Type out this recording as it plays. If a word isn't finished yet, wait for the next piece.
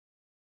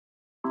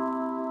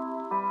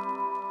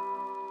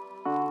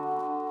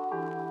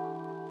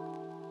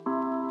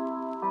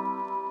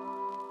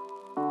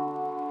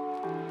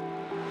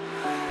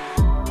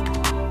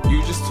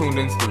tuned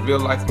into the Real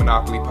Life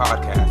Monopoly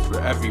podcast,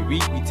 where every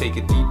week we take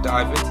a deep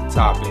dive into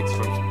topics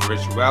from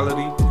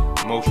spirituality,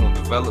 emotional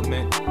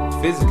development,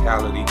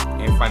 physicality,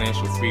 and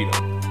financial freedom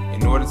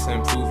in order to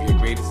improve your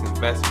greatest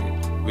investment,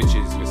 which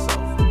is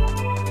yourself.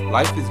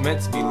 Life is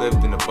meant to be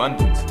lived in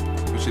abundance,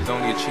 which is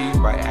only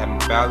achieved by adding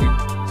value,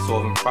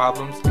 solving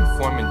problems, and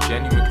forming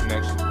genuine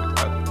connections with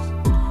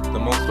others. The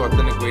most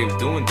authentic way of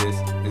doing this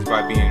is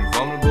by being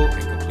vulnerable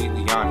and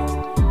completely honest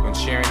when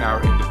sharing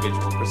our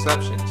individual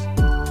perceptions.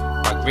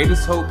 My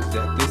greatest hope is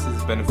that this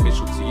is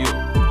beneficial to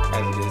you.